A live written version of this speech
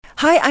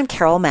Hi, I'm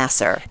Carol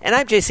Massar. And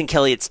I'm Jason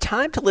Kelly. It's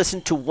time to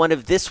listen to one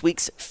of this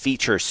week's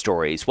feature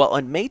stories. Well,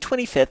 on May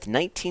 25th,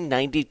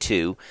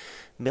 1992,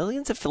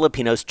 millions of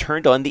Filipinos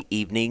turned on the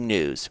evening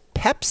news.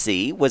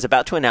 Pepsi was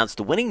about to announce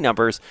the winning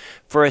numbers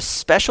for a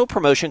special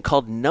promotion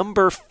called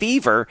Number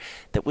Fever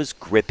that was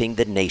gripping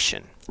the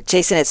nation.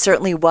 Jason, it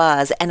certainly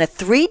was. And a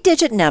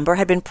 3-digit number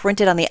had been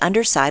printed on the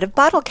underside of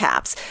bottle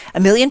caps.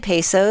 1 million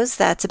pesos,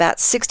 that's about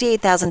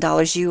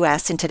 $68,000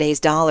 US in today's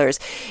dollars.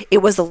 It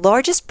was the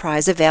largest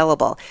prize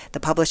available. The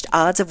published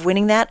odds of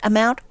winning that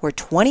amount were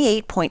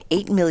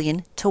 28.8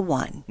 million to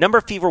 1.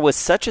 Number Fever was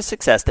such a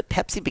success that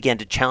Pepsi began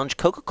to challenge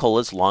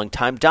Coca-Cola's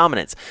longtime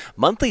dominance.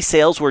 Monthly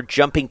sales were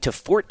jumping to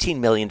 $14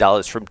 million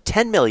from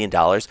 $10 million.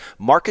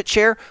 Market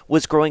share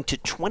was growing to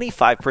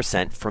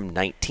 25% from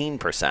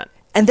 19%.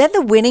 And then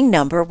the winning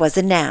number was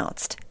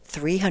announced,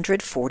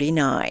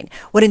 349.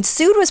 What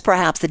ensued was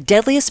perhaps the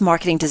deadliest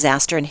marketing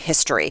disaster in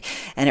history,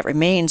 and it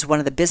remains one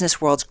of the business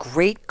world's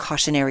great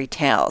cautionary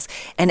tales.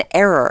 An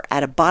error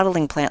at a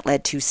bottling plant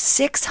led to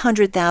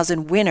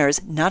 600,000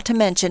 winners, not to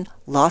mention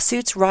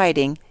lawsuits,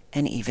 rioting,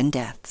 and even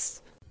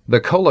deaths. The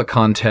cola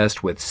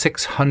contest with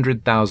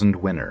 600,000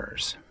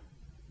 winners.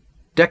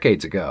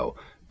 Decades ago,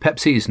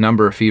 Pepsi's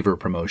Number Fever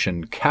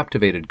promotion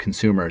captivated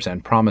consumers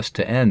and promised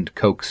to end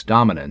Coke's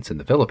dominance in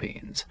the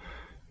Philippines.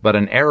 But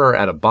an error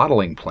at a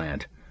bottling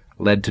plant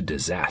led to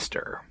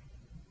disaster.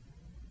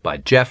 By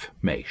Jeff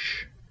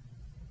Maish.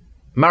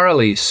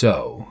 Marilee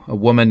So, a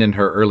woman in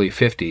her early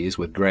 50s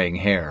with graying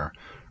hair,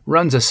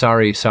 runs a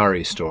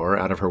sari-sari store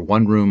out of her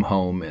one-room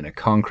home in a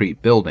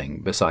concrete building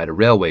beside a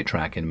railway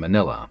track in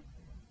Manila.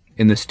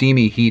 In the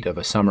steamy heat of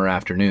a summer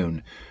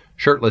afternoon,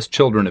 shirtless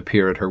children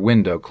appear at her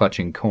window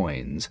clutching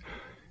coins.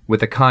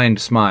 With a kind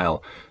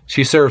smile,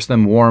 she serves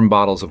them warm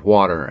bottles of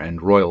water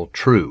and Royal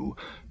True,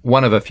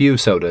 one of a few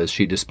sodas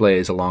she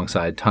displays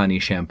alongside tiny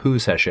shampoo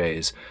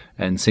sachets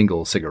and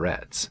single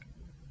cigarettes.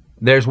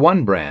 There's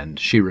one brand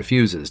she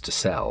refuses to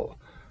sell.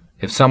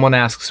 If someone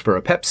asks for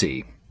a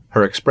Pepsi,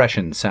 her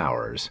expression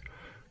sours.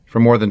 For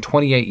more than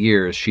 28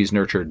 years, she's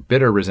nurtured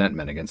bitter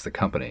resentment against the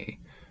company.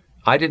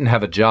 I didn't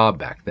have a job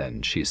back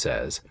then, she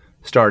says,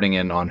 starting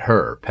in on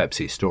her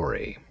Pepsi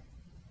story.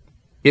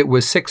 It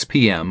was 6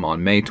 p.m.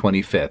 on May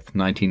 25,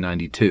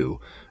 1992,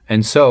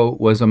 and So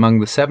was among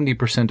the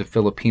 70% of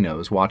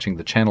Filipinos watching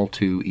the Channel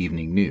 2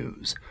 evening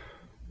news.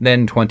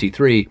 Then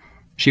 23,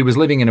 she was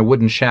living in a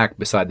wooden shack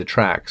beside the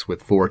tracks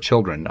with 4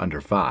 children under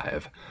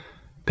 5.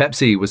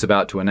 Pepsi was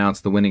about to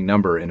announce the winning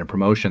number in a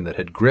promotion that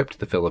had gripped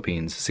the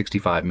Philippines'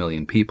 65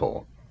 million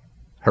people.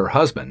 Her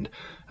husband,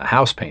 a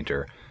house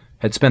painter,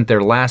 had spent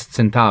their last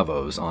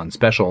centavos on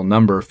special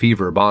Number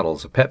Fever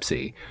bottles of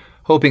Pepsi,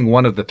 hoping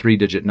one of the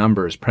 3-digit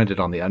numbers printed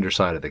on the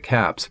underside of the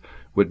caps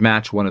would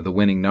match one of the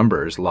winning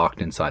numbers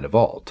locked inside a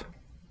vault.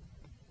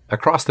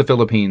 Across the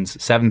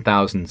Philippines'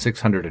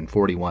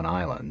 7,641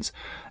 islands,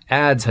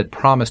 ads had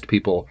promised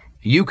people,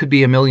 you could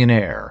be a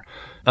millionaire.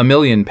 1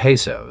 million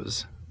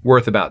pesos,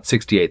 worth about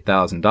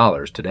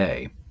 $68,000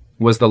 today,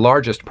 was the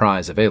largest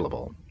prize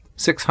available,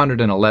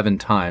 611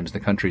 times the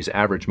country's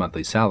average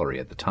monthly salary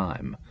at the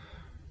time.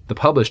 The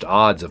published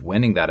odds of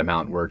winning that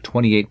amount were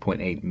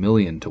 28.8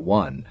 million to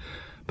 1,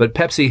 but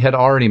Pepsi had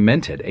already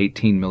minted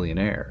 18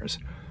 millionaires.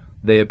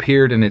 They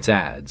appeared in its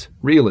ads,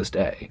 real as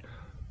day.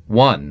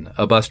 One,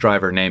 a bus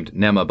driver named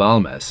Nema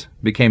Balmes,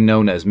 became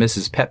known as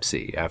Mrs.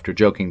 Pepsi after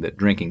joking that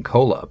drinking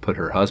cola put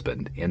her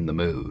husband in the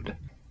mood.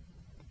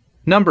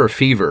 Number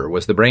Fever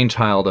was the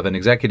brainchild of an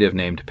executive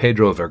named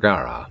Pedro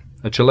Vergara,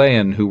 a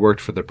Chilean who worked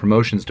for the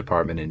promotions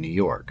department in New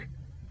York.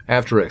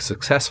 After a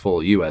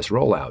successful U.S.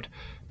 rollout,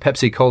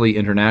 Pepsi-Cola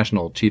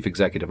International Chief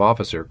Executive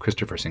Officer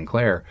Christopher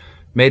Sinclair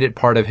made it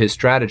part of his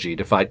strategy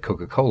to fight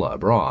Coca-Cola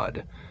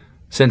abroad.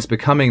 Since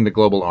becoming the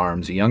global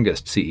arm's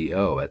youngest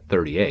CEO at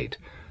 38,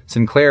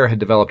 Sinclair had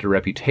developed a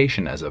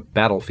reputation as a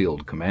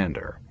battlefield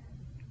commander.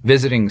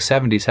 Visiting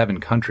 77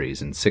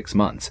 countries in 6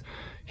 months,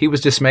 he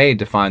was dismayed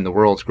to find the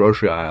world's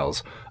grocery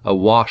aisles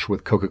awash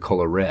with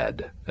Coca-Cola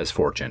Red, as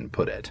Fortune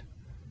put it.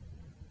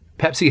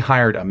 Pepsi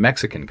hired a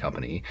Mexican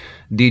company,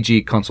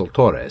 DG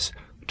Consultores,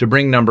 to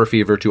bring Number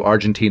Fever to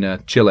Argentina,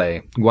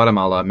 Chile,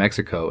 Guatemala,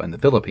 Mexico, and the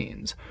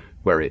Philippines,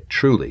 where it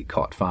truly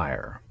caught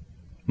fire.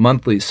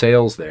 Monthly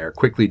sales there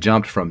quickly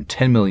jumped from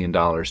 $10 million to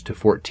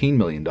 $14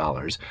 million,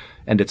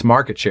 and its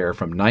market share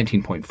from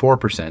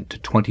 19.4% to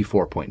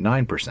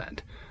 24.9%.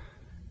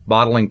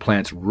 Bottling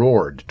plants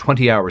roared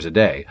 20 hours a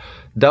day,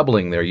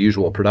 doubling their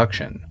usual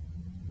production.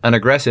 An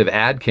aggressive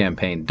ad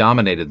campaign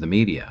dominated the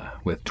media,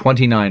 with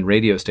 29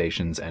 radio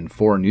stations and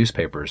 4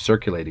 newspapers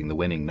circulating the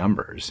winning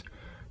numbers.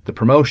 The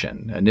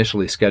promotion,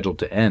 initially scheduled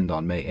to end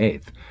on May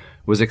 8th,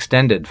 was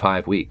extended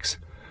 5 weeks.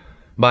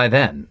 By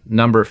then,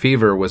 Number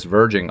Fever was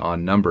verging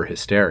on number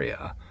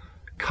hysteria.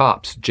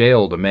 Cops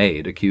jailed a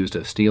maid accused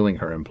of stealing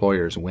her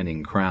employer's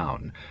winning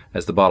crown,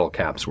 as the bottle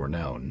caps were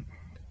known.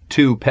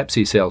 2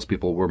 Pepsi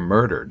salespeople were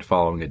murdered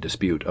following a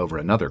dispute over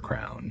another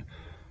crown.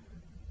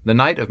 The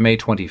night of May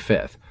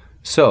 25th,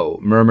 So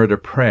murmured a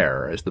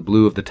prayer as the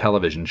blue of the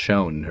television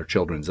shone in her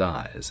children's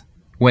eyes.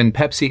 When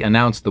Pepsi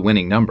announced the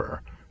winning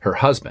number, her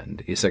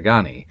husband,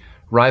 Isagani,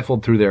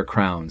 rifled through their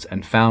crowns,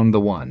 and found the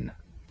one,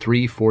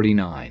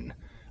 $3.49,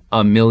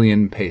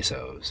 1,000,000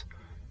 pesos.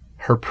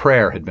 Her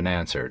prayer had been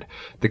answered.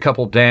 The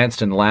couple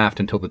danced and laughed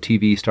until the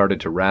TV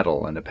started to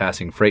rattle and a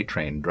passing freight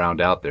train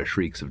drowned out their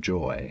shrieks of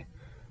joy.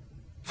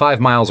 5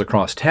 miles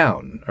across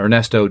town,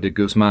 Ernesto de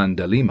Guzman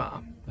de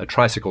Lima, a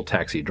tricycle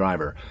taxi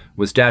driver,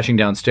 was dashing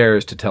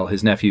downstairs to tell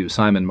his nephew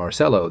Simon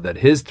Marcelo that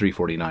his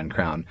 $3.49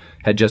 crown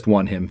had just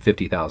won him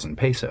 50,000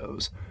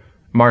 pesos.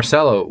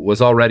 Marcelo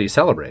was already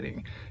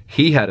celebrating.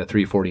 He had a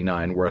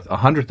 $3.49 worth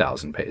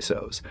 100,000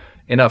 pesos,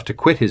 enough to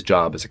quit his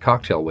job as a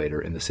cocktail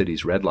waiter in the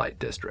city's red light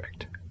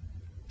district.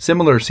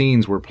 Similar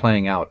scenes were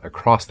playing out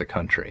across the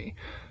country.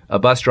 A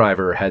bus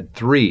driver had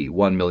 3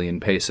 1,000,000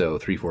 peso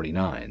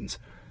 3.49s.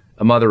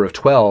 A mother of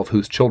 12,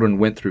 whose children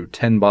went through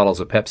 10 bottles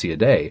of Pepsi a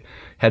day,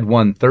 had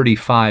won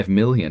 35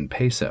 million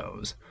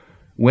pesos.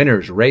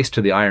 Winners raced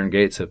to the iron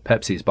gates of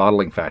Pepsi's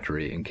bottling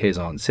factory in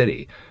Quezon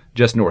City,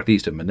 just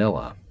northeast of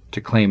Manila, to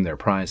claim their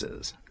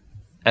prizes.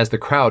 As the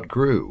crowd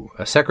grew,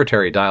 a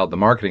secretary dialed the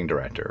marketing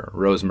director,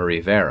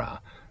 Rosemarie Vera.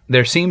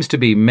 "There seems to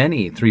be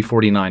many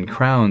 3.49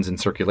 crowns in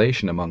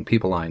circulation among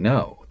people I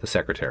know," the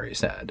secretary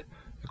said,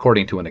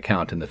 according to an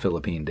account in the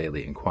Philippine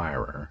Daily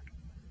Inquirer.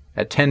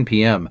 At 10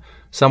 p.m.,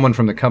 someone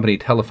from the company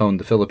telephoned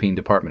the Philippine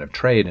Department of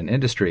Trade and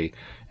Industry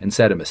and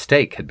said a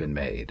mistake had been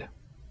made.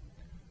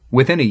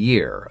 Within a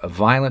year, a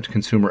violent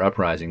consumer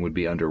uprising would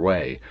be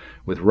underway,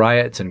 with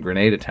riots and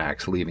grenade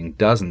attacks leaving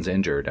dozens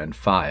injured and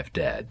 5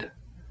 dead.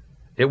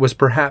 It was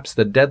perhaps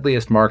the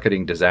deadliest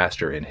marketing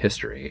disaster in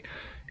history,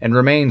 and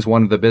remains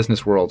one of the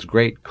business world's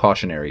great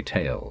cautionary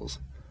tales.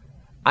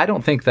 I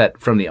don't think that,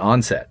 from the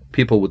onset,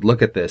 people would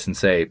look at this and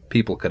say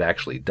people could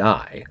actually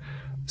die,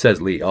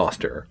 says Lee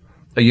Oster,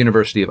 a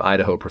University of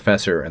Idaho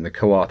professor and the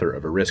co-author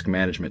of a risk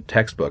management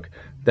textbook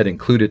that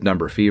included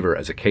number fever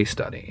as a case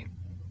study.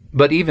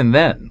 But even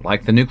then,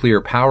 like the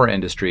nuclear power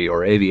industry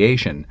or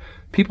aviation,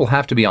 people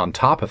have to be on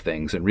top of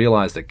things and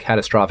realize the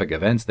catastrophic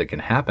events that can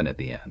happen at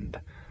the end.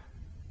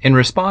 In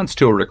response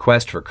to a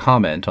request for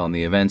comment on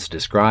the events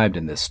described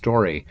in this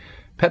story,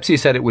 Pepsi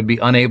said it would be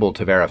unable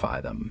to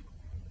verify them.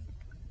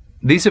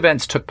 These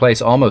events took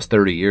place almost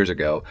 30 years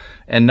ago,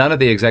 and none of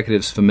the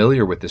executives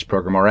familiar with this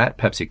program are at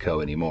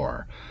PepsiCo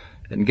anymore.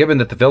 And given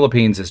that the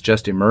Philippines is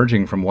just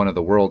emerging from one of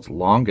the world's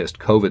longest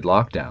COVID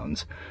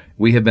lockdowns,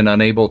 we have been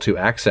unable to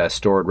access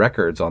stored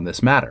records on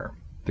this matter,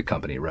 the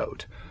company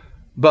wrote.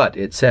 But,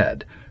 it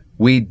said,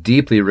 "We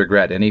deeply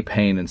regret any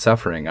pain and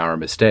suffering our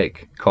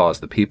mistake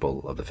caused the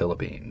people of the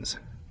Philippines."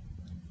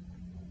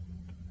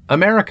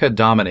 America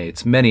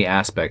dominates many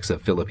aspects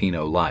of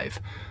Filipino life,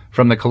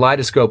 from the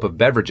kaleidoscope of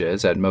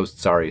beverages at most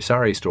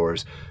sari-sari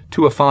stores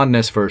to a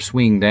fondness for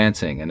swing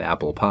dancing and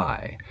apple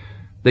pie.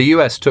 The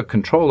U.S. took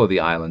control of the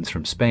islands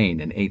from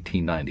Spain in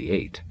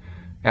 1898.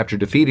 After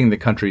defeating the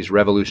country's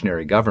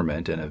revolutionary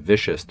government in a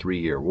vicious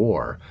 3-year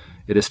war,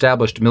 it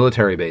established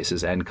military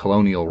bases and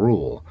colonial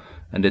rule,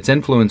 and its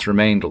influence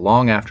remained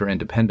long after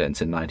independence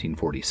in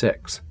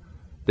 1946.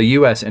 The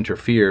U.S.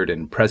 interfered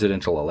in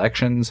presidential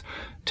elections,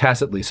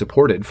 tacitly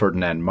supported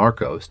Ferdinand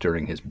Marcos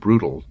during his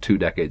brutal 2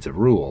 decades of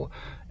rule,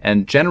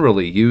 and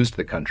generally used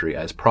the country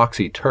as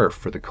proxy turf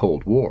for the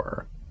Cold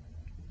War.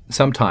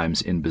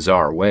 Sometimes in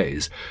bizarre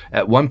ways.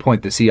 At one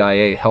point, the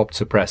CIA helped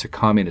suppress a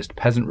communist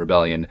peasant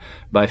rebellion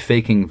by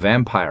faking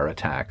vampire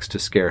attacks to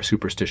scare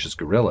superstitious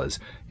guerrillas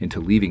into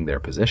leaving their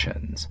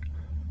positions.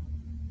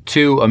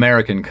 2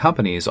 American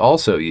companies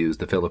also used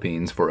the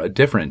Philippines for a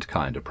different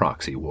kind of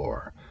proxy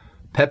war.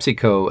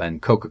 PepsiCo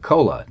and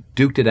Coca-Cola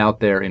duked it out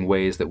there in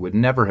ways that would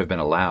never have been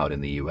allowed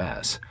in the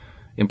U.S.,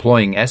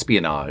 employing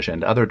espionage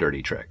and other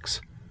dirty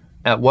tricks.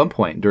 At one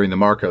point during the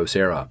Marcos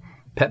era,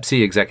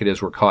 Pepsi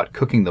executives were caught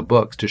cooking the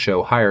books to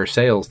show higher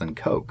sales than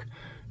Coke,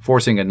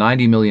 forcing a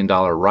 $90 million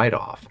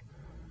write-off.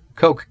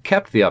 Coke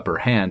kept the upper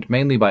hand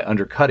mainly by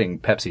undercutting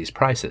Pepsi's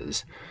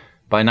prices.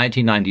 By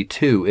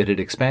 1992, it had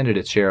expanded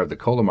its share of the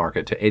cola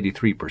market to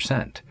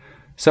 83%,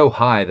 so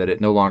high that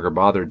it no longer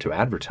bothered to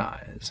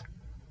advertise.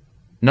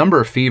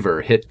 Number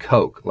fever hit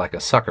Coke like a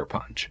sucker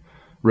punch.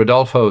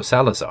 Rodolfo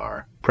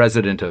Salazar,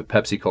 president of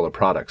Pepsi-Cola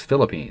Products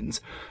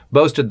Philippines,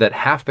 boasted that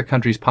half the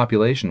country's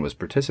population was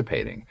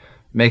participating,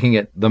 making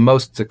it the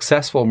most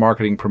successful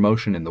marketing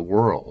promotion in the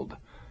world.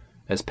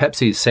 As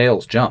Pepsi's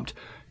sales jumped,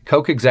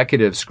 Coke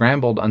executives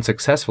scrambled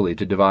unsuccessfully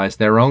to devise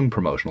their own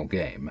promotional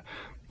game.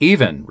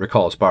 Even,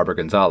 recalls Barbara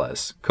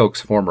Gonzalez,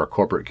 Coke's former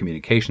corporate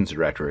communications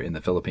director in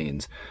the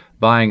Philippines,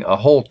 buying a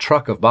whole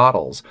truck of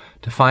bottles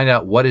to find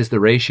out what is the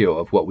ratio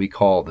of what we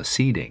call the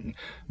seeding,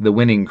 the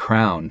winning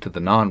crown to the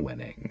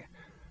non-winning.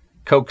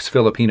 Coke's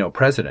Filipino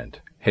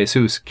president,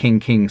 Jesus King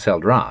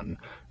Celdran,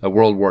 a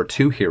World War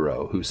II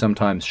hero who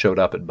sometimes showed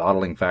up at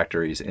bottling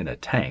factories in a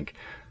tank,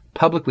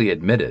 publicly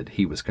admitted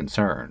he was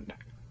concerned.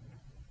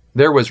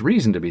 There was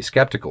reason to be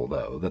skeptical,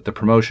 though, that the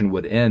promotion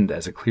would end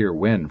as a clear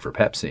win for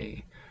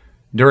Pepsi.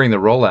 During the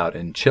rollout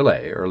in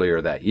Chile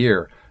earlier that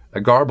year, a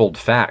garbled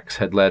fax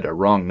had led a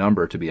wrong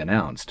number to be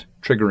announced,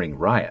 triggering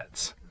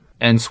riots.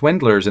 And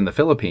swindlers in the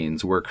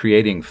Philippines were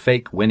creating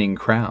fake winning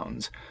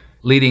crowns.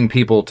 leading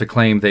people to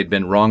claim they'd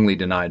been wrongly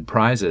denied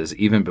prizes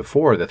even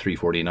before the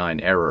 349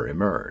 error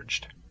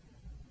emerged.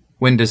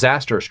 When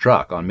disaster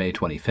struck on May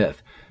 25th,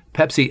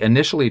 Pepsi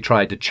initially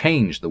tried to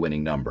change the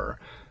winning number.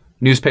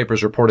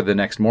 Newspapers reported the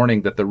next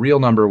morning that the real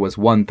number was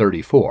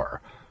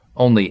 134,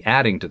 only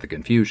adding to the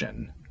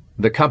confusion.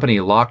 The company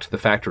locked the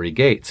factory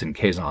gates in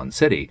Quezon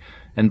City,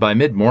 and by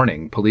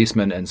mid-morning,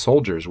 policemen and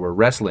soldiers were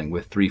wrestling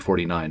with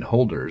 349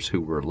 holders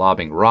who were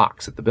lobbing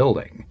rocks at the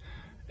building.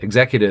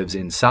 Executives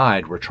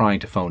inside were trying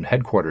to phone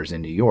headquarters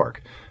in New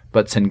York,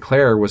 but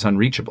Sinclair was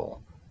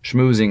unreachable,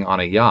 schmoozing on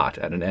a yacht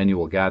at an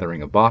annual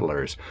gathering of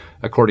bottlers,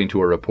 according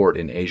to a report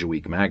in Asia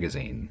Week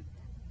magazine.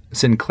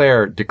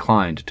 Sinclair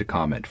declined to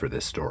comment for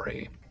this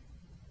story.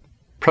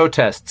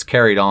 Protests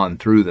carried on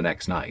through the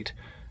next night.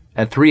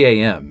 At 3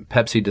 a.m.,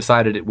 Pepsi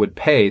decided it would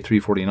pay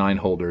 349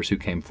 holders who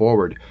came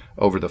forward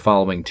over the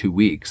following 2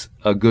 weeks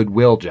a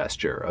goodwill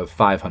gesture of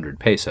 500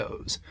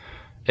 pesos.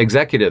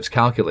 Executives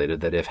calculated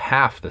that if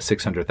half the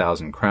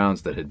 600,000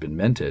 crowns that had been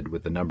minted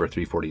with the number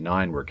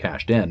 349 were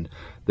cashed in,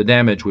 the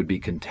damage would be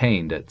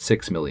contained at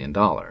 $6 million.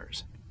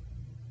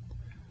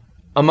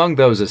 Among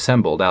those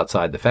assembled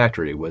outside the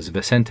factory was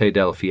Vicente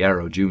Del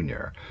Fierro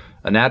Jr.,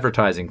 an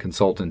advertising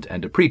consultant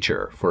and a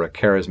preacher for a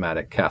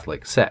charismatic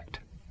Catholic sect.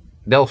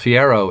 Del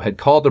Fierro had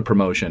called the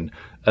promotion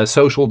a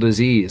social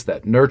disease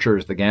that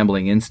nurtures the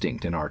gambling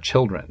instinct in our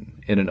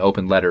children in an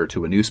open letter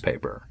to a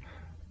newspaper.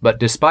 But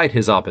despite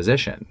his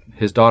opposition,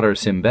 his daughter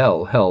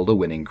Simbel held a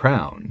winning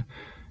crown.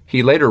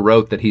 He later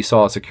wrote that he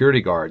saw security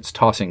guards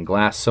tossing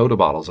glass soda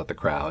bottles at the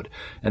crowd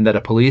and that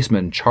a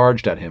policeman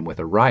charged at him with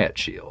a riot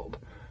shield.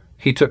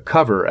 He took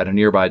cover at a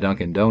nearby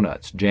Dunkin'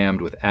 Donuts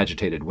jammed with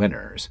agitated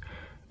winners.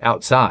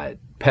 Outside,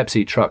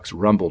 Pepsi trucks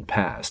rumbled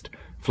past,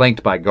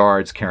 flanked by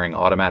guards carrying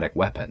automatic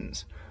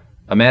weapons.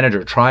 A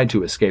manager tried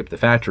to escape the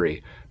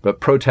factory, but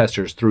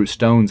protesters threw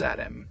stones at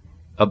him.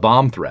 A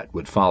bomb threat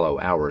would follow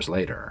hours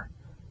later.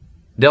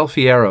 Del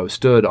Fierro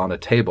stood on a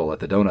table at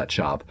the donut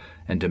shop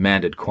and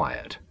demanded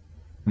quiet.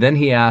 Then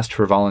he asked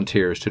for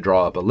volunteers to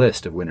draw up a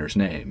list of winners'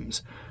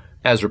 names.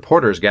 As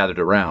reporters gathered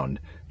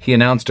around, he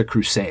announced a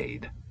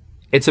crusade.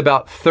 "It's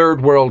about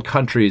third world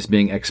countries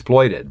being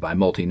exploited by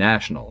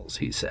multinationals,"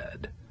 he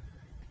said.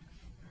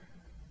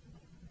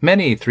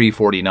 Many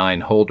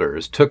 349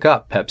 holders took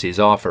up Pepsi's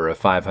offer of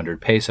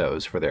 500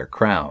 pesos for their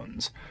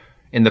crowns.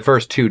 In the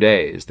first 2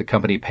 days, the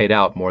company paid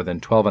out more than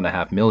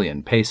 12.5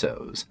 million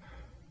pesos.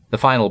 The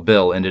final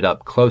bill ended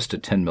up close to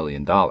 $10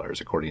 million,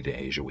 according to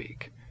Asia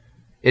Week.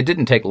 It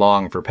didn't take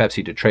long for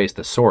Pepsi to trace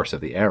the source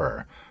of the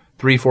error.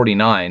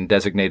 349,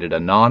 designated a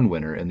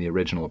non-winner in the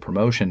original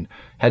promotion,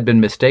 had been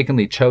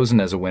mistakenly chosen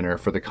as a winner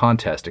for the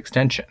contest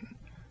extension.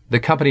 The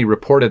company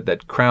reported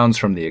that crowns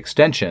from the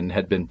extension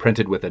had been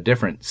printed with a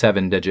different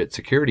 7-digit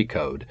security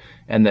code,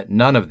 and that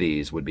none of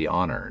these would be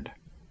honored.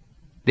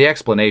 The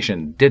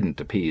explanation didn't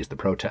appease the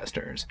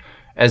protesters.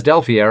 As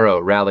Del Fierro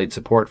rallied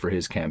support for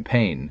his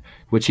campaign,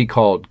 which he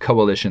called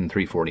Coalition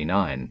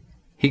 349,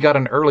 he got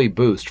an early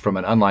boost from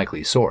an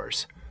unlikely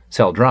source,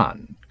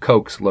 Celdran,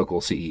 Coke's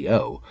local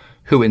CEO,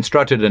 who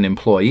instructed an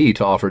employee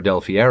to offer Del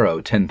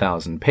Fierro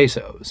 10,000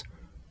 pesos.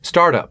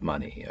 Startup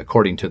money,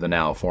 according to the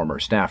now former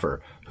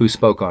staffer, who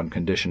spoke on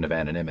condition of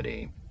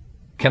anonymity.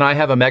 "Can I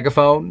have a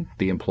megaphone?"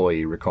 the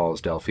employee recalls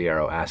Del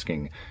Fierro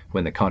asking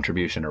when the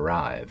contribution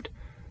arrived.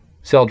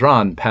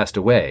 Celdran passed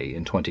away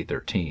in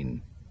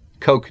 2013.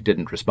 Coke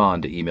didn't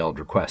respond to emailed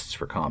requests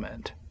for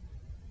comment.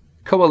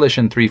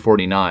 Coalition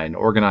 349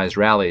 organized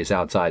rallies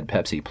outside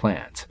Pepsi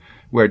plants,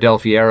 where Del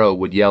Fierro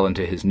would yell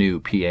into his new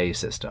PA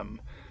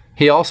system.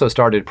 He also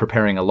started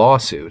preparing a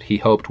lawsuit he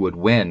hoped would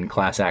win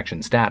class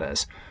action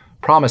status,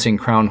 promising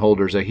crown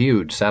holders a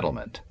huge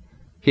settlement.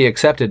 He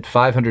accepted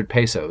 500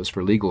 pesos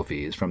for legal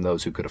fees from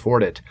those who could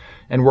afford it,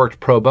 and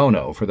worked pro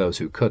bono for those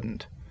who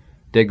couldn't.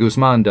 De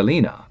Guzman de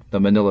Lina, the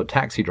Manila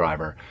taxi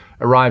driver,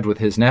 arrived with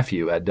his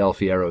nephew at Del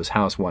Fierro's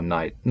house one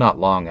night, not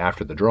long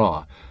after the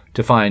draw,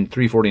 to find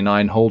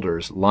 349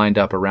 holders lined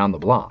up around the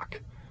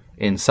block.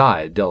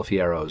 Inside, Del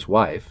Fierro's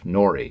wife,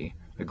 Nori,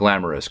 a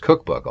glamorous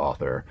cookbook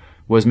author,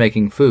 was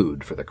making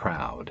food for the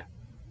crowd.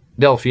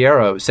 Del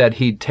Fierro said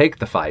he'd take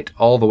the fight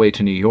all the way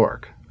to New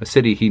York, a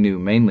city he knew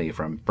mainly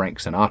from Frank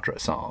Sinatra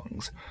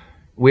songs.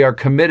 "We are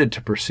committed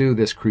to pursue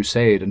this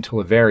crusade until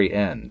the very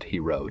end," he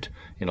wrote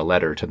in a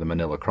letter to the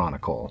Manila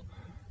Chronicle.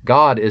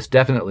 "God is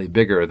definitely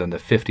bigger than the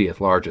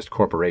 50th largest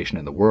corporation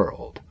in the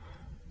world."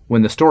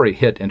 When the story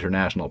hit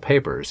international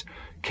papers,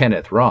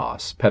 Kenneth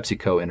Ross,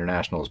 PepsiCo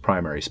International's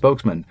primary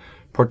spokesman,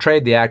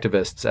 portrayed the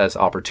activists as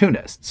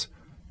opportunists.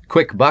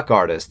 "Quick buck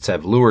artists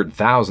have lured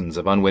thousands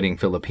of unwitting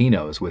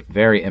Filipinos with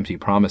very empty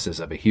promises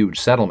of a huge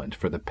settlement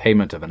for the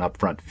payment of an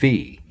upfront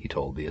fee," he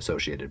told the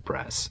Associated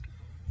Press.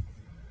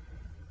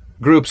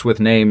 Groups with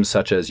names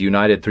such as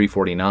United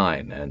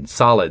 349 and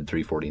Solid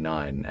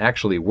 349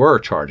 actually were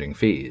charging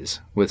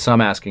fees, with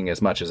some asking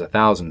as much as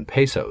 1,000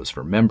 pesos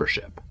for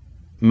membership.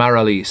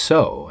 Marali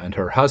So and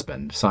her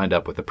husband signed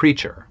up with a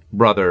preacher,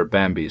 Brother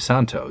Bambi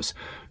Santos,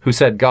 who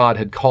said God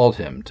had called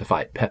him to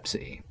fight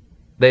Pepsi.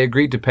 They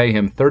agreed to pay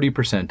him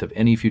 30% of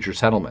any future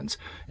settlements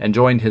and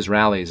joined his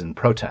rallies and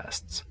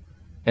protests.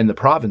 In the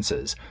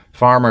provinces,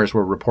 farmers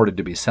were reported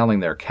to be selling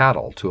their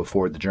cattle to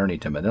afford the journey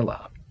to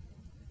Manila.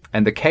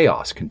 And the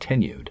chaos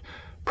continued.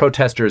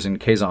 Protesters in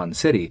Quezon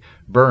City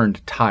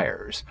burned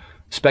tires.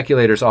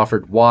 Speculators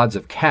offered wads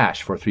of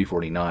cash for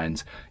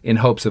 349s in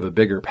hopes of a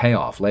bigger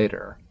payoff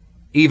later.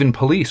 Even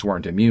police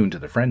weren't immune to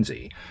the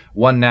frenzy.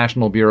 One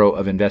National Bureau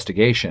of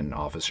Investigation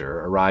officer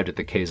arrived at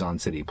the Quezon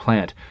City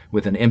plant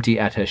with an empty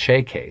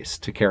attaché case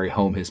to carry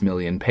home his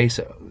million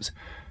pesos.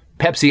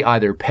 Pepsi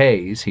either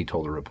pays, he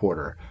told a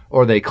reporter,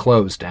 or they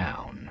close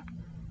down.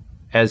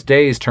 As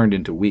days turned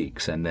into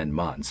weeks and then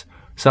months,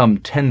 some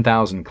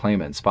 10,000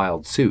 claimants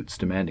filed suits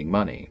demanding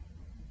money.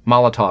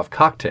 Molotov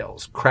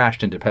cocktails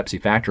crashed into Pepsi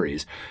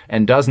factories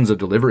and dozens of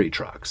delivery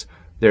trucks,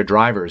 their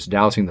drivers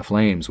dousing the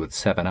flames with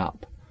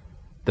 7-Up.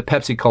 The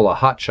Pepsi-Cola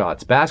Hot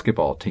Shots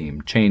basketball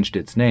team changed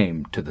its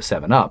name to the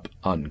 7-Up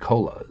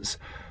Uncolas.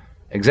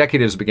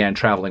 Executives began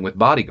traveling with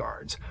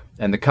bodyguards,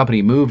 and the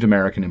company moved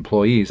American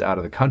employees out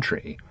of the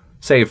country,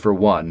 save for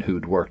one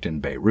who'd worked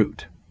in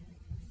Beirut.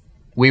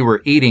 "We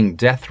were eating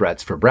death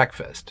threats for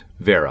breakfast,"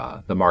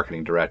 Vera, the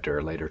marketing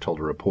director, later told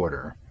a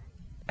reporter.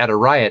 At a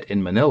riot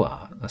in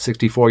Manila, a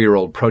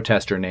 64-year-old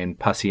protester named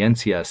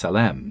Paciencia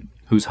Salem,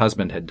 whose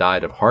husband had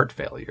died of heart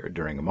failure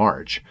during a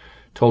march,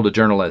 told a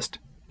journalist,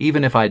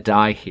 "Even if I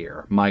die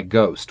here, my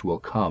ghost will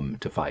come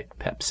to fight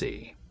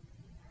Pepsi."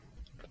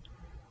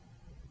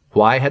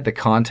 Why had the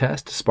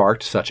contest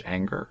sparked such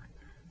anger?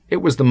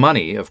 It was the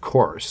money, of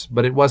course,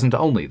 but it wasn't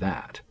only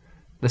that.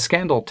 The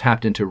scandal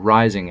tapped into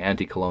rising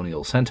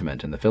anti-colonial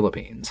sentiment in the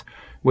Philippines,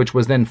 which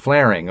was then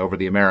flaring over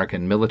the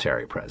American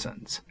military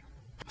presence.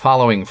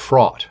 Following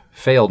fraught,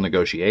 failed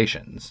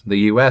negotiations, the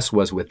U.S.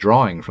 was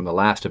withdrawing from the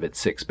last of its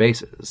 6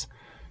 bases.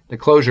 The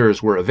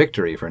closures were a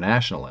victory for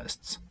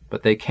nationalists,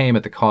 but they came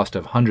at the cost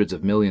of hundreds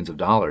of millions of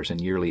dollars in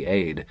yearly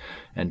aid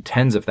and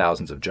tens of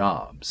thousands of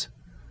jobs.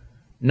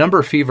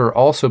 Number fever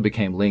also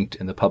became linked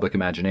in the public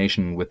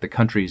imagination with the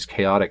country's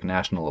chaotic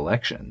national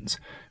elections,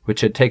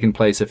 which had taken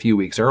place a few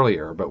weeks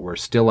earlier but were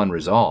still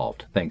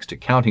unresolved thanks to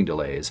counting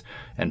delays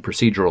and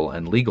procedural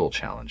and legal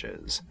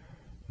challenges.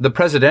 The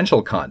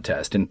presidential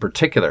contest, in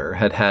particular,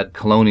 had had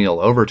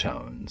colonial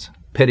overtones,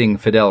 pitting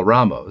Fidel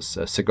Ramos,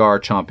 a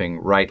cigar-chomping,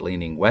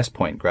 right-leaning West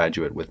Point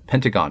graduate with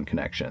Pentagon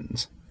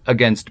connections,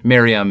 against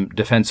Miriam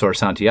Defensor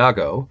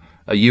Santiago,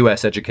 a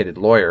U.S.-educated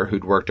lawyer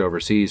who'd worked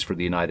overseas for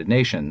the United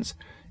Nations,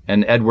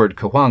 and Edward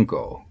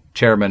Cojuangco,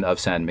 chairman of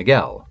San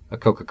Miguel, a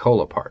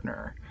Coca-Cola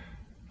partner.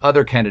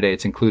 Other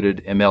candidates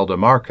included Imelda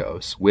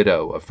Marcos,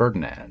 widow of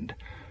Ferdinand.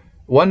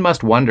 One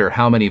must wonder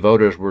how many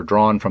voters were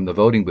drawn from the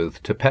voting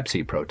booth to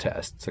Pepsi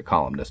protests, a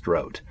columnist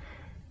wrote.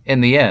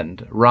 In the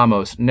end,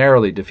 Ramos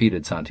narrowly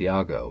defeated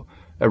Santiago,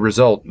 a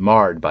result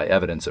marred by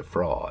evidence of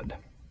fraud.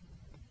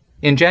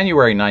 In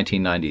January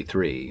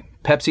 1993,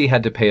 Pepsi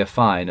had to pay a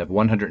fine of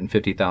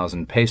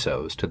 150,000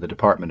 pesos to the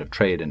Department of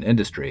Trade and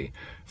Industry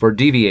for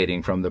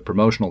deviating from the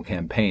promotional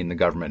campaign the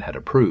government had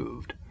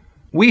approved.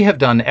 "We have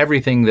done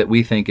everything that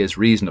we think is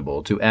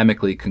reasonable to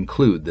amicably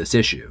conclude this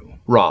issue,"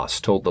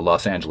 Ross told the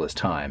Los Angeles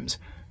Times.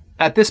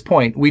 "At this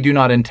point, we do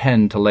not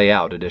intend to lay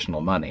out additional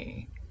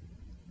money."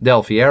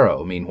 Del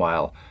Fierro,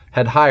 meanwhile,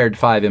 had hired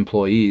 5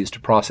 employees to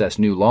process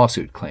new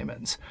lawsuit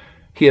claimants.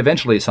 He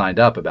eventually signed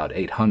up about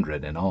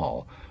 800 in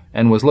all,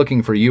 and was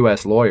looking for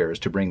U.S. lawyers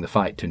to bring the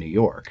fight to New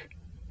York.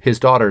 His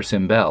daughter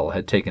Simbel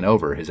had taken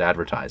over his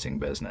advertising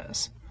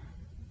business.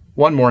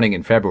 One morning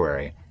in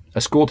February,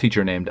 a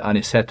schoolteacher named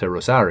Aniceta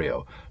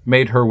Rosario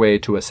made her way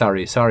to a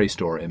sari-sari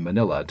store in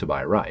Manila to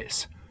buy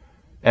rice.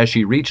 As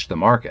she reached the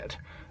market,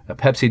 a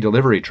Pepsi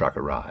delivery truck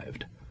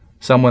arrived.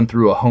 Someone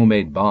threw a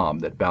homemade bomb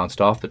that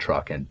bounced off the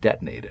truck and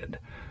detonated.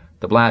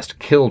 The blast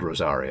killed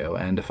Rosario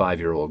and a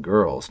 5-year-old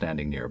girl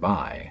standing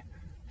nearby.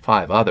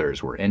 5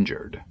 others were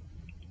injured.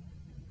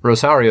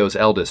 Rosario's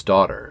eldest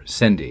daughter,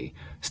 Cindy,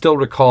 still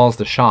recalls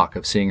the shock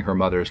of seeing her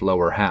mother's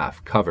lower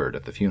half covered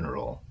at the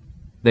funeral.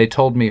 "They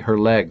told me her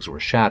legs were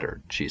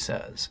shattered," she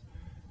says.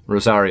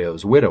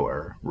 Rosario's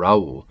widower,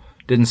 Raul,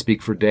 didn't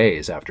speak for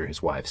days after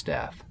his wife's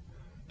death.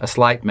 A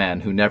slight man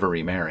who never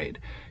remarried,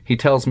 he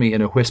tells me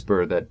in a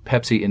whisper that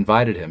Pepsi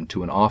invited him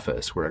to an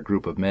office where a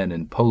group of men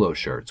in polo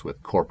shirts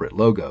with corporate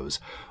logos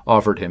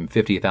offered him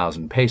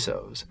 50,000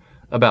 pesos,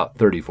 about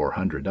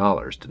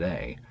 $3,400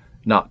 today,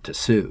 not to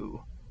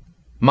sue.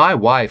 "My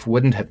wife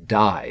wouldn't have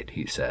died,"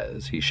 he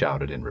says, he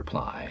shouted in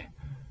reply.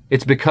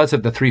 "It's because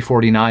of the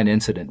 349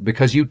 incident,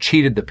 because you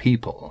cheated the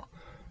people."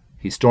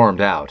 He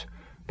stormed out,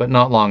 but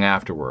not long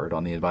afterward,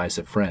 on the advice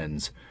of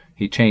friends,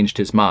 he changed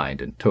his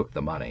mind and took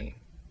the money.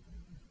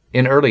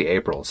 In early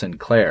April,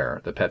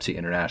 Sinclair, the Pepsi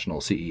International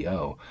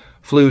CEO,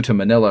 flew to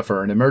Manila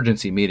for an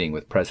emergency meeting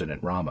with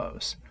President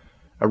Ramos.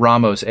 A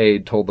Ramos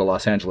aide told the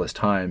Los Angeles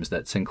Times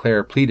that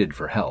Sinclair pleaded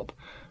for help,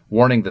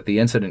 warning that the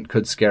incident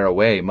could scare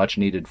away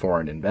much-needed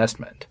foreign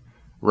investment.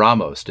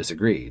 Ramos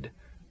disagreed.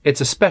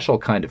 "It's a special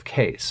kind of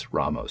case,"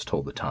 Ramos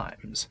told the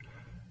Times.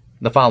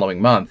 The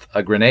following month,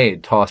 a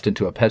grenade tossed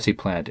into a Pepsi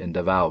plant in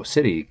Davao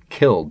City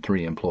killed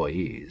 3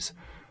 employees.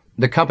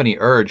 The company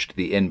urged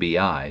the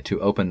NBI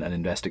to open an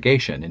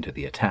investigation into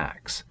the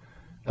attacks.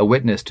 A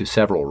witness to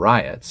several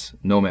riots,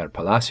 Nomer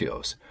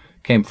Palacios,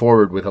 came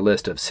forward with a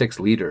list of 6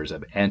 leaders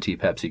of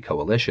anti-Pepsi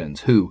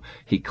coalitions who,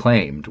 he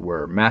claimed,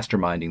 were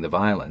masterminding the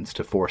violence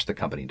to force the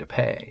company to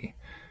pay.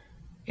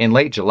 In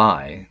late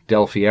July,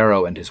 Del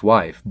Fierro and his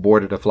wife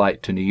boarded a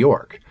flight to New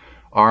York,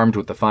 armed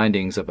with the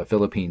findings of a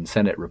Philippine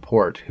Senate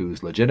report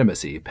whose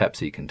legitimacy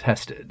Pepsi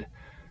contested.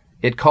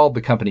 It called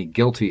the company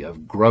guilty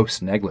of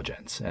gross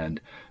negligence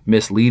and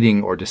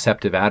misleading or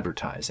deceptive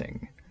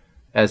advertising.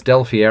 As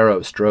Del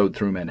Fierro strode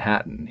through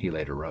Manhattan, he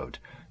later wrote,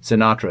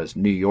 Sinatra's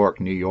New York,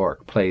 New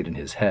York played in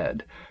his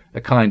head,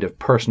 a kind of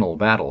personal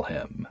battle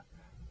hymn.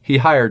 He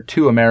hired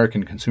 2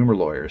 American consumer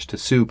lawyers to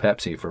sue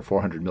Pepsi for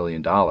 $400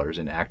 million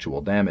in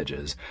actual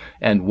damages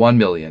and $1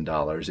 million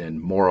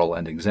in moral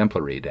and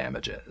exemplary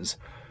damages.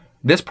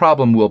 This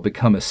problem will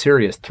become a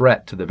serious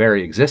threat to the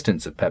very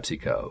existence of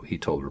PepsiCo, he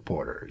told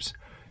reporters.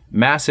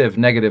 Massive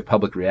negative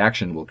public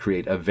reaction will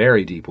create a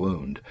very deep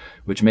wound,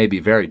 which may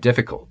be very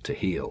difficult to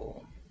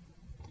heal.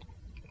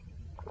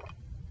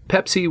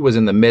 Pepsi was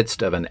in the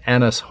midst of an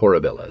annus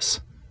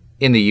horribilis.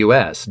 In the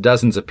U.S.,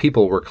 dozens of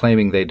people were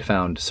claiming they'd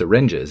found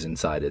syringes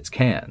inside its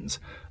cans,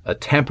 a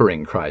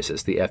tampering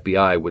crisis the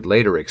FBI would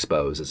later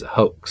expose as a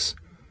hoax.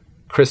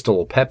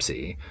 Crystal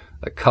Pepsi,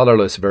 a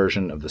colorless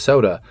version of the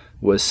soda,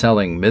 was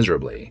selling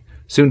miserably,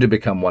 soon to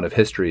become one of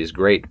history's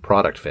great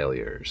product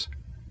failures.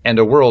 And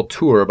a world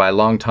tour by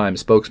longtime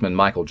spokesman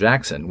Michael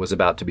Jackson was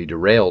about to be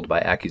derailed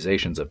by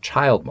accusations of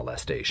child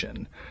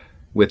molestation,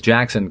 with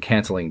Jackson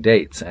canceling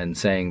dates and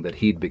saying that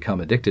he'd become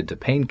addicted to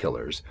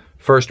painkillers,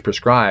 first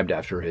prescribed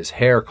after his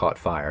hair caught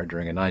fire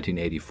during a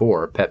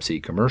 1984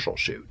 Pepsi commercial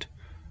shoot.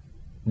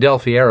 Del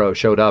Fierro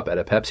showed up at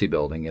a Pepsi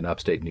building in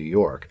upstate New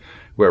York,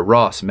 where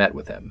Ross met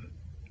with him.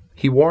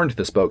 He warned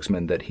the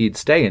spokesman that he'd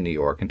stay in New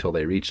York until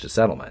they reached a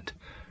settlement.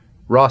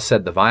 Ross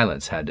said the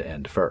violence had to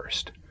end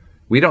first.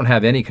 "We don't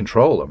have any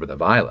control over the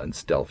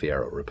violence," Del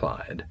Fierro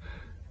replied.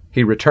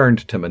 He returned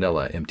to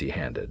Manila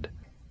empty-handed.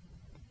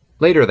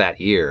 Later that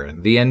year,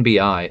 the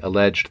NBI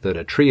alleged that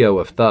a trio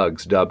of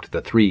thugs dubbed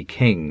the Three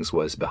Kings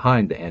was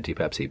behind the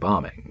anti-Pepsi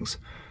bombings.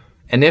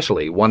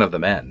 Initially, one of the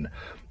men,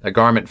 a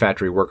garment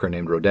factory worker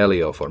named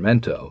Rodelio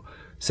Formento,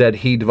 said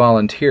he'd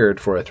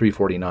volunteered for a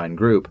 349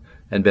 group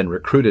and been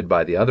recruited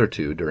by the other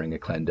 2 during a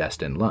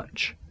clandestine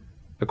lunch.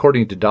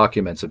 According to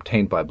documents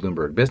obtained by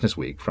Bloomberg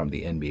Businessweek from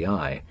the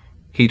NBI,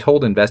 he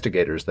told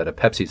investigators that a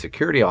Pepsi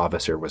security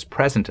officer was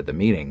present at the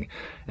meeting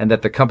and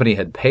that the company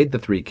had paid the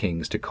Three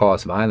Kings to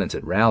cause violence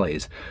at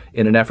rallies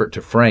in an effort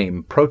to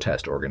frame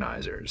protest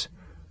organizers.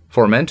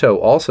 Formento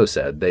also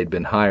said they'd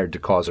been hired to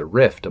cause a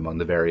rift among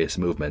the various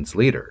movement's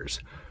leaders.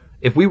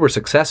 "If we were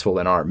successful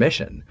in our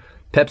mission,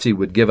 Pepsi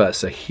would give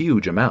us a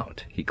huge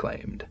amount," he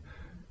claimed.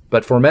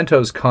 But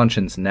Formento's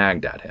conscience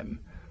nagged at him.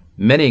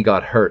 "Many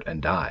got hurt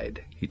and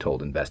died," he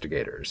told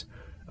investigators.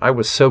 "I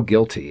was so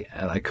guilty,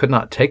 and I could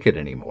not take it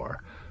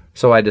anymore,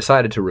 so I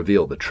decided to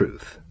reveal the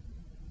truth."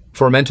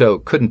 Formento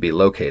couldn't be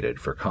located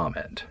for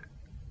comment.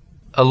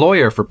 A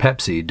lawyer for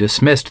Pepsi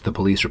dismissed the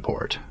police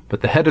report, but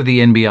the head of the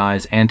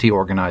NBI's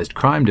anti-organized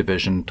crime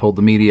division told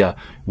the media,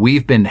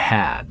 "We've been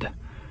had."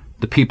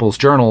 The People's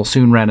Journal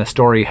soon ran a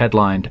story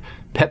headlined,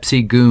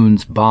 "Pepsi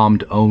Goons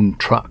Bombed Own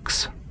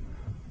Trucks."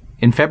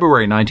 In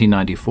February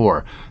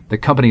 1994, the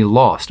company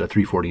lost a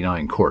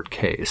 349 court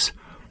case.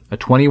 A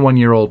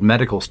 21-year-old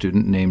medical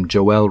student named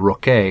Joel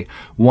Roque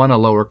won a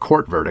lower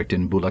court verdict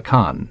in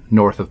Bulacan,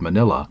 north of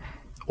Manila,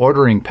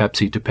 ordering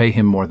Pepsi to pay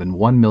him more than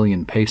 1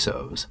 million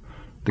pesos.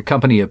 The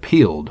company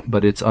appealed,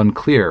 but it's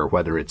unclear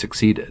whether it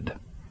succeeded.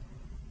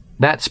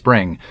 That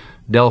spring,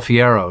 Del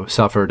Fierro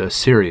suffered a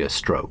serious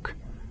stroke.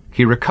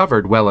 He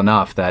recovered well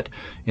enough that,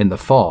 in the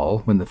fall,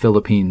 when the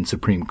Philippine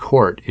Supreme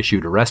Court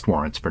issued arrest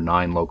warrants for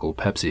 9 local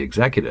Pepsi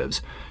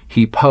executives,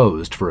 he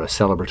posed for a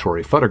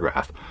celebratory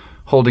photograph,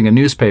 holding a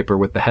newspaper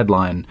with the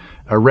headline,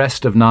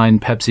 "Arrest of 9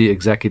 Pepsi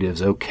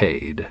executives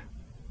okayed."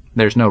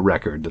 There's no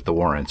record that the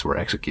warrants were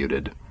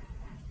executed.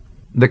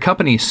 The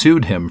company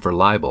sued him for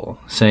libel,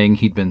 saying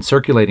he'd been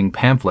circulating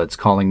pamphlets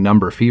calling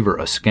Number Fever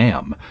a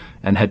scam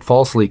and had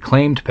falsely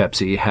claimed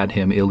Pepsi had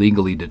him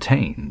illegally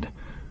detained.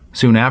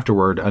 Soon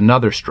afterward,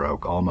 another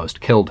stroke almost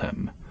killed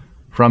him.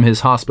 From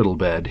his hospital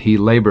bed, he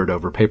labored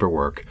over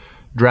paperwork,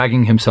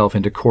 dragging himself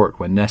into court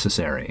when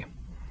necessary.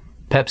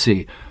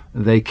 "Pepsi,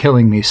 they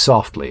killing me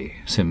softly,"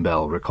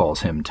 Simbel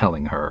recalls him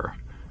telling her.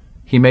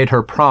 He made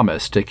her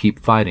promise to keep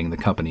fighting the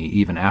company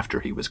even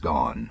after he was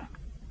gone.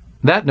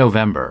 That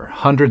November,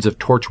 hundreds of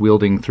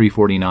torch-wielding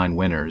 349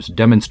 winners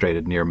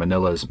demonstrated near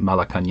Manila's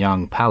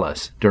Malacañang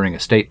Palace during a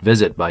state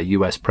visit by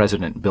U.S.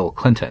 President Bill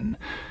Clinton,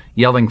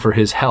 yelling for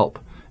his help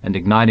and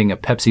igniting a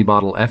Pepsi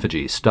bottle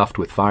effigy stuffed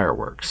with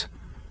fireworks.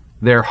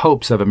 Their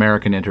hopes of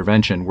American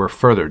intervention were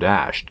further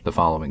dashed the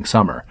following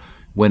summer,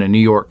 when a New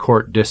York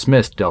court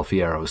dismissed Del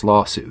Fierro's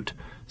lawsuit,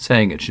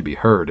 saying it should be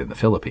heard in the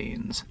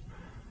Philippines.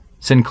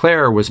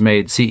 Sinclair was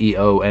made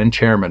CEO and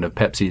chairman of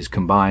Pepsi's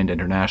combined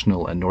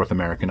international and North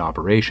American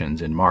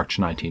operations in March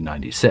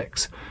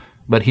 1996,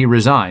 but he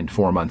resigned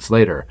 4 months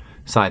later,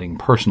 citing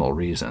personal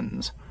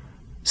reasons.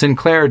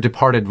 Sinclair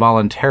departed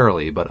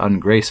voluntarily but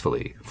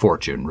ungracefully,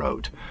 Fortune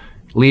wrote.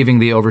 leaving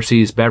the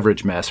overseas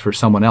beverage mess for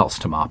someone else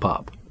to mop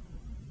up.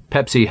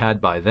 Pepsi had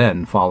by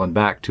then fallen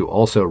back to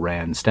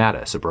also-ran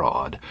status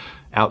abroad,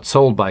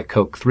 outsold by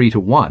Coke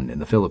 3-1 in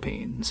the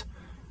Philippines.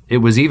 It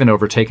was even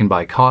overtaken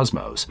by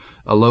Cosmos,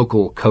 a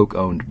local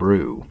Coke-owned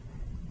brew.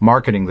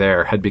 Marketing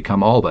there had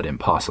become all but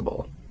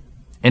impossible.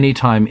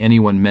 Anytime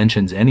anyone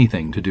mentions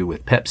anything to do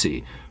with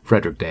Pepsi,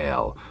 Frederick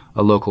Dale,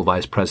 a local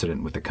vice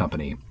president with the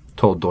company,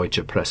 told Deutsche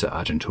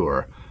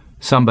Presseagentur,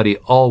 somebody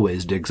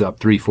always digs up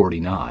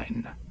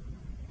 349.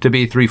 To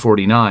be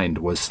 349'd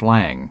was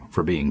slang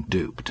for being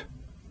duped.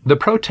 The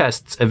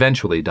protests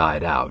eventually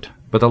died out,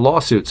 but the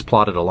lawsuits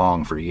plodded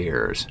along for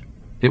years.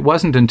 It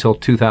wasn't until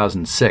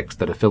 2006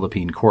 that a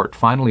Philippine court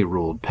finally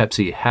ruled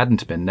Pepsi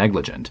hadn't been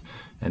negligent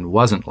and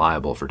wasn't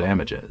liable for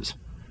damages.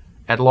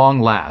 At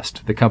long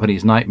last, the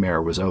company's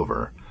nightmare was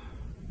over.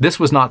 This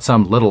was not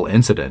some little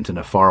incident in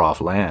a far-off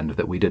land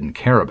that we didn't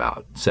care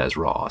about, says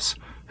Ross,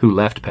 who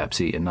left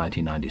Pepsi in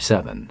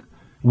 1997.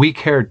 We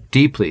cared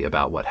deeply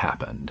about what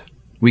happened.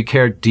 We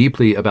cared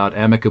deeply about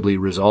amicably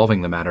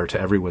resolving the matter to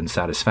everyone's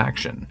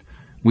satisfaction.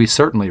 We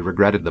certainly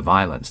regretted the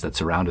violence that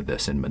surrounded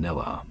this in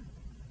Manila.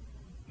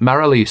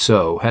 Marilee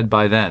So had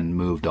by then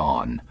moved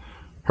on.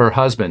 Her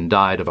husband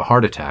died of a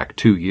heart attack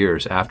 2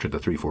 years after the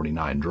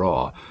 349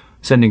 draw,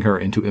 sending her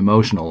into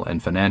emotional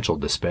and financial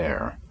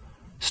despair.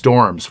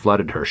 Storms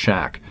flooded her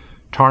shack,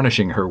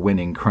 tarnishing her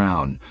winning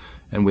crown,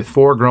 and with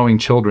 4 growing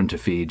children to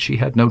feed, she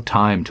had no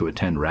time to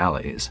attend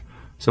rallies.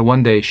 So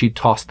one day she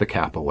tossed the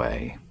cap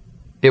away.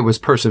 It was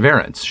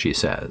perseverance, she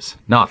says,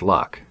 not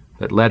luck,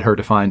 that led her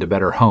to find a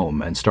better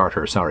home and start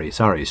her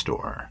sari-sari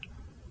store.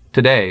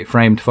 Today,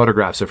 framed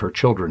photographs of her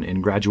children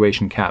in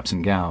graduation caps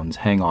and gowns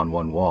hang on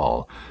one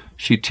wall.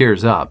 She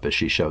tears up as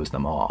she shows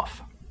them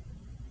off.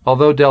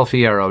 Although Del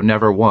Fierro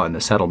never won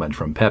a settlement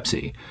from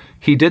Pepsi,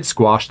 he did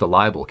squash the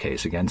libel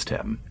case against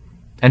him.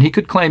 And he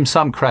could claim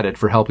some credit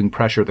for helping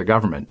pressure the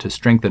government to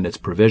strengthen its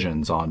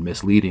provisions on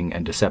misleading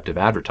and deceptive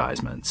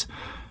advertisements.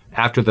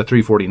 After the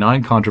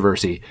 349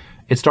 controversy,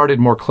 it started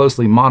more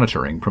closely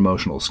monitoring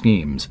promotional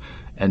schemes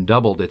and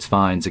doubled its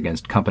fines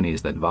against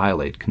companies that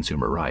violate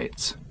consumer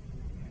rights.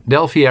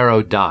 Del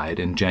Fierro died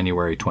in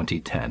January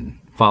 2010,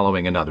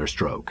 following another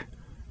stroke.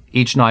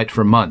 Each night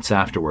for months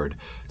afterward,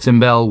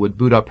 Simbel would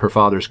boot up her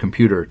father's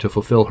computer to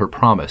fulfill her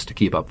promise to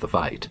keep up the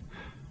fight.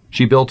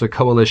 She built a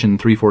Coalition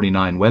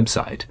 349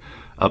 website,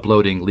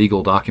 uploading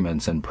legal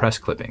documents and press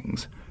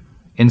clippings.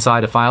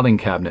 Inside a filing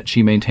cabinet,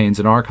 she maintains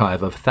an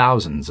archive of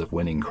thousands of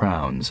winning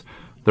crowns,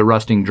 the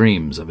rusting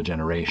dreams of a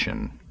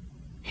generation.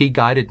 He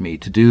guided me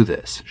to do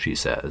this, she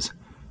says,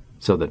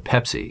 so that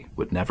Pepsi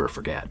would never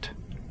forget.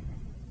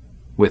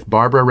 With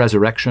Barbara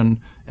Resurrection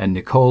and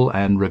Nicole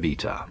Ann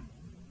Revita.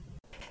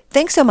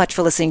 Thanks so much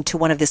for listening to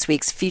one of this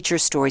week's feature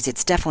stories.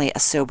 It's definitely a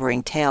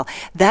sobering tale.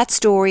 That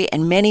story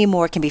and many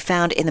more can be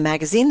found in the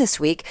magazine this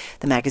week.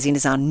 The magazine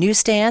is on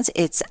newsstands.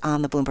 It's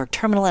on the Bloomberg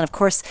terminal and, of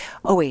course,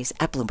 always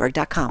at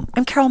Bloomberg.com.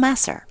 I'm Carol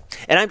Massar.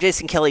 And I'm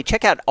Jason Kelly.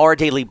 Check out our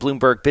daily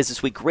Bloomberg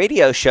Business Week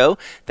radio show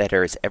that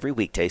airs every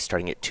weekday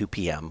starting at 2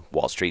 p.m.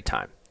 Wall Street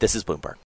time. This is Bloomberg.